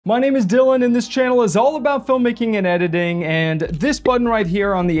My name is Dylan and this channel is all about filmmaking and editing, and this button right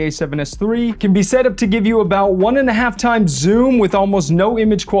here on the A7S III can be set up to give you about 1.5 times zoom with almost no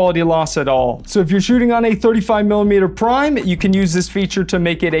image quality loss at all. So if you're shooting on a 35mm prime, you can use this feature to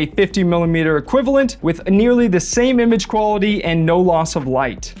make it a 50mm equivalent with nearly the same image quality and no loss of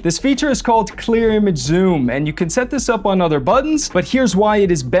light. This feature is called clear image zoom, and you can set this up on other buttons, but here's why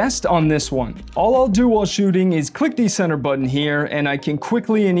it is best on this one. All I'll do while shooting is click the center button here, and I can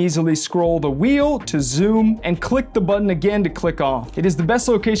quickly and easily scroll the wheel to zoom and click the button again to click off. It is the best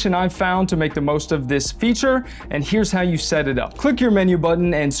location I've found to make the most of this feature, and here's how you set it up. Click your menu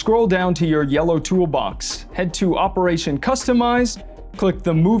button and scroll down to your yellow toolbox. Head to Operation Customize, click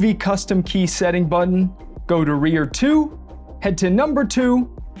the Movie Custom Key Setting button, go to Rear 2, head to Number 2,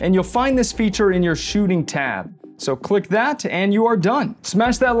 and you'll find this feature in your Shooting tab. So click that and you are done.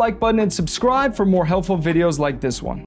 Smash that like button and subscribe for more helpful videos like this one.